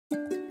Hello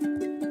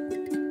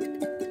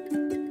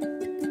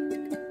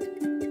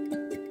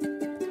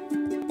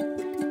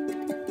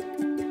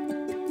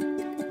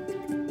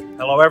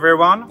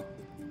everyone.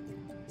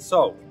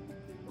 So,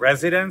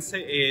 residency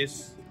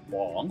is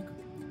long,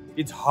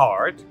 it's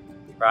hard,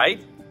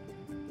 right?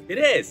 It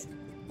is,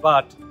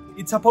 but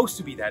it's supposed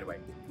to be that way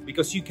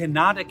because you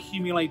cannot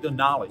accumulate the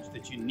knowledge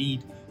that you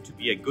need to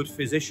be a good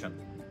physician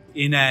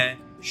in a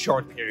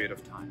short period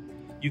of time.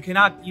 You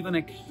cannot even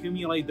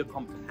accumulate the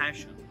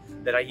compassion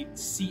that I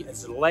see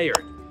as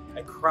layered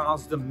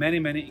across the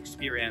many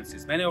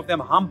experiences, many of them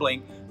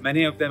humbling,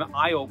 many of them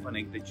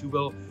eye-opening, that you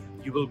will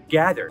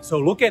gather. So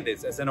look at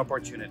this as an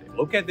opportunity.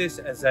 Look at this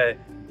as a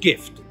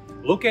gift.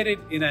 Look at it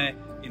in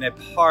a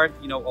part,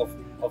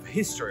 of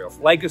history,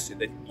 of legacy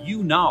that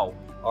you now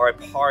are a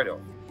part of.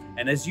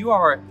 And as you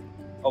are,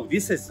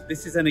 this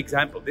is an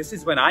example. This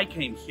is when I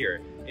came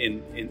here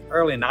in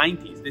early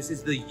 90s. This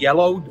is the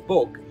yellowed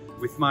book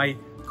with my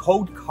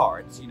code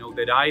cards,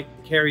 that I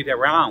carried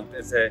around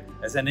as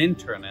an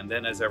intern and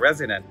then as a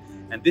resident.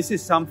 And this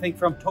is something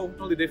from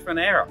totally different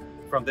era,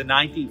 from the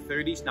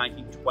 1930s,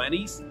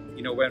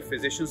 1920s, when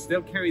physicians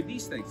still carry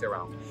these things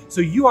around.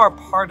 So you are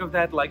part of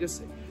that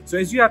legacy. So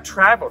as you have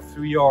traveled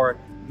through your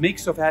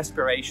mix of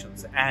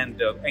aspirations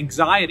and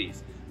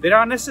anxieties that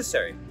are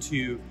necessary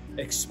to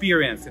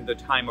experience in the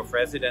time of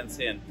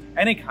residency and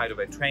any kind of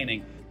a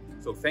training.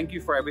 So thank you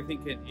for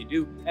everything that you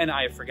do. And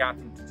I have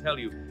forgotten to tell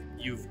you,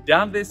 you've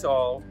done this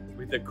all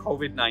with the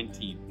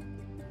COVID-19.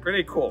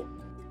 Pretty cool.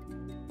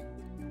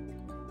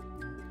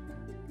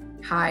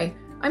 Hi,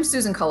 I'm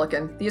Susan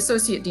Culligan, the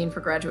Associate Dean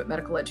for Graduate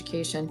Medical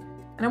Education.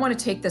 And I want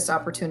to take this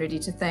opportunity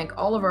to thank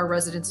all of our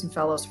residents and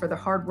fellows for the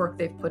hard work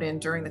they've put in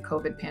during the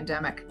COVID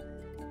pandemic.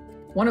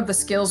 One of the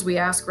skills we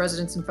ask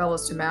residents and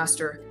fellows to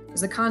master is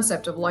the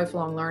concept of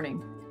lifelong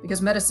learning,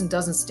 because medicine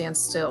doesn't stand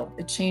still.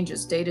 It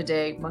changes day to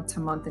day, month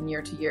to month, and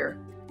year to year.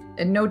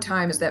 And no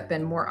time has that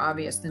been more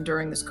obvious than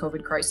during this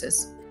COVID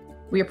crisis.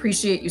 We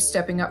appreciate you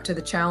stepping up to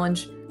the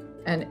challenge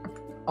and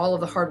all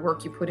of the hard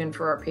work you put in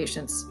for our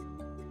patients.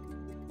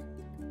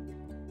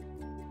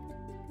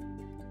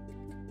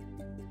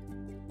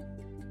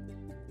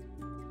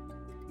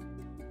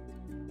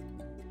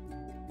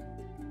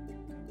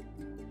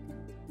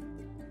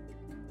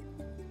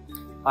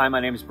 Hi, my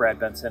name is Brad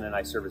Benson, and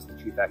I serve as the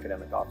Chief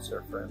Academic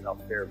Officer for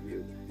Health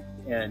Fairview.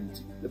 And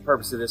the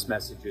purpose of this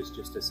message is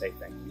just to say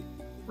thank you.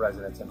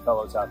 Residents and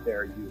fellows out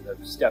there, you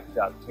have stepped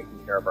up, taking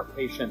care of our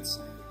patients,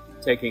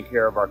 taking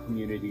care of our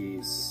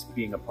communities,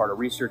 being a part of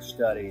research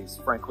studies,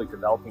 frankly,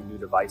 developing new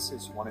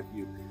devices. One of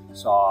you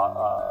saw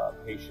a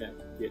patient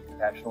get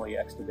compassionately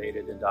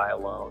extubated and die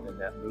alone, and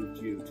that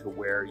moved you to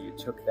where you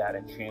took that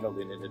and channeled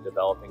it into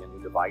developing a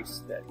new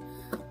device that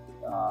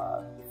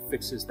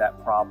fixes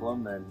that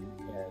problem and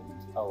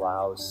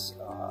allows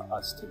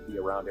us to be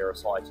around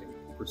aerosolizing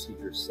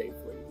procedures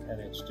safely.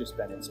 And it's just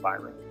been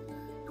inspiring.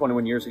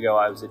 21 years ago,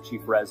 I was a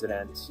chief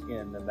resident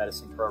in the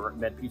medicine program,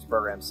 Med-Peds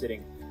program,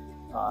 sitting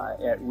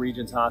at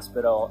Regents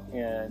Hospital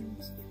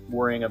and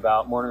worrying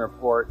about morning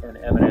report and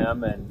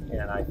M&M,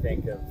 and I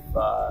think of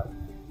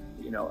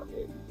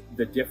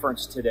the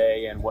difference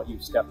today and what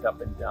you've stepped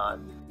up and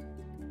done.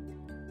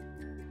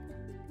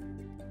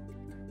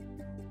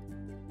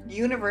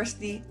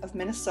 University of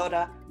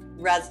Minnesota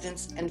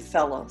residents and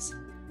fellows.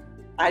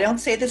 I don't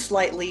say this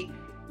lightly.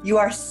 You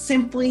are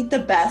simply the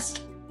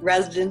best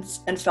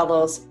residents and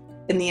fellows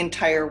in the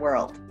entire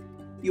world.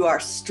 You are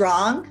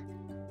strong,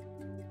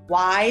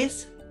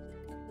 wise,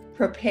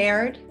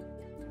 prepared,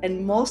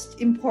 and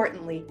most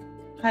importantly,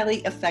 highly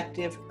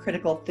effective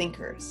critical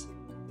thinkers.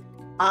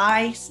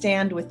 I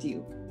stand with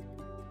you.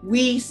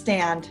 We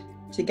stand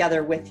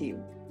together with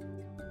you.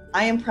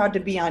 I am proud to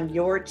be on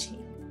your team.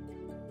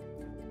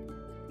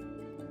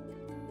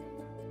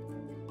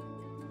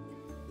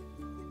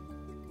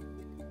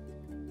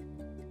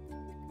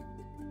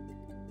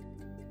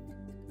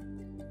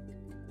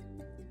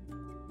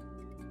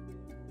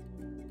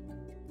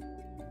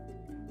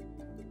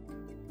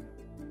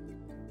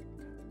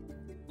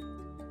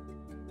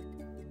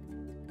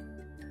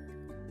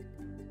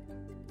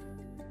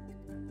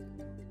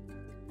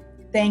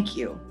 Thank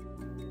you.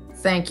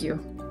 Thank you.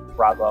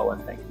 Bravo,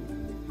 and thank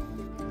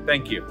you.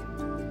 Thank you.